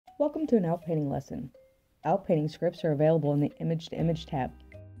Welcome to an outpainting lesson. Outpainting scripts are available in the Image-to-Image tab.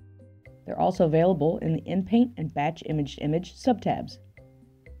 They're also available in the Inpaint and Batch Image-to-Image subtabs.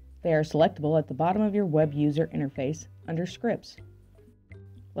 They are selectable at the bottom of your web user interface under Scripts.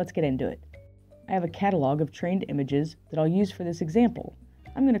 Let's get into it. I have a catalog of trained images that I'll use for this example.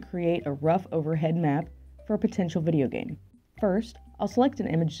 I'm going to create a rough overhead map for a potential video game. First, I'll select an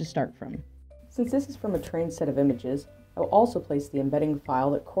image to start from. Since this is from a trained set of images, I'll also place the embedding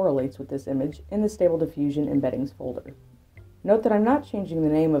file that correlates with this image in the Stable Diffusion embeddings folder. Note that I'm not changing the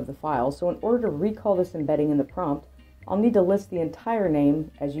name of the file, so in order to recall this embedding in the prompt, I'll need to list the entire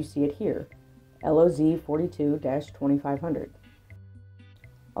name as you see it here, LOZ42-2500.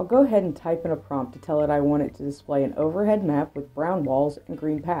 I'll go ahead and type in a prompt to tell it I want it to display an overhead map with brown walls and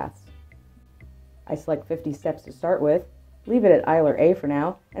green paths. I select 50 steps to start with, leave it at I or A for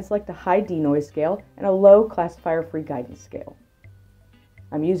now, and select a high denoise scale and a low classifier-free guidance scale.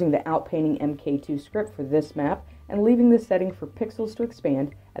 I'm using the Outpainting MK2 script for this map and leaving the setting for pixels to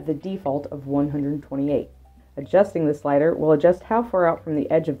expand at the default of 128. Adjusting the slider will adjust how far out from the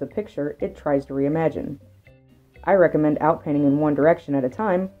edge of the picture it tries to reimagine. I recommend outpainting in one direction at a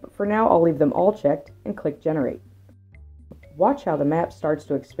time, but for now I'll leave them all checked and click Generate. Watch how the map starts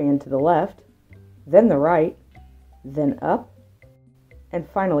to expand to the left, then the right, then up, and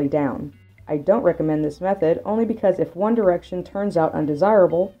finally down. I don't recommend this method only because if one direction turns out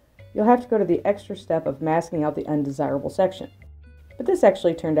undesirable, you'll have to go to the extra step of masking out the undesirable section. But this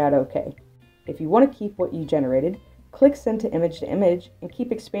actually turned out okay. If you want to keep what you generated, click Send to Image and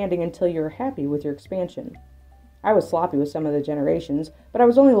keep expanding until you're happy with your expansion. I was sloppy with some of the generations, but I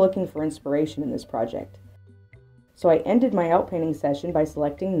was only looking for inspiration in this project. So I ended my outpainting session by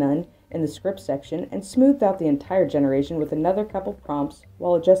selecting None in the script section and smoothed out the entire generation with another couple prompts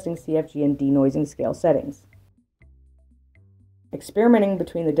while adjusting CFG and denoising scale settings. Experimenting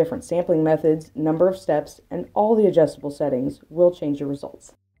between the different sampling methods, number of steps, and all the adjustable settings will change your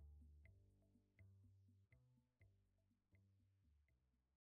results.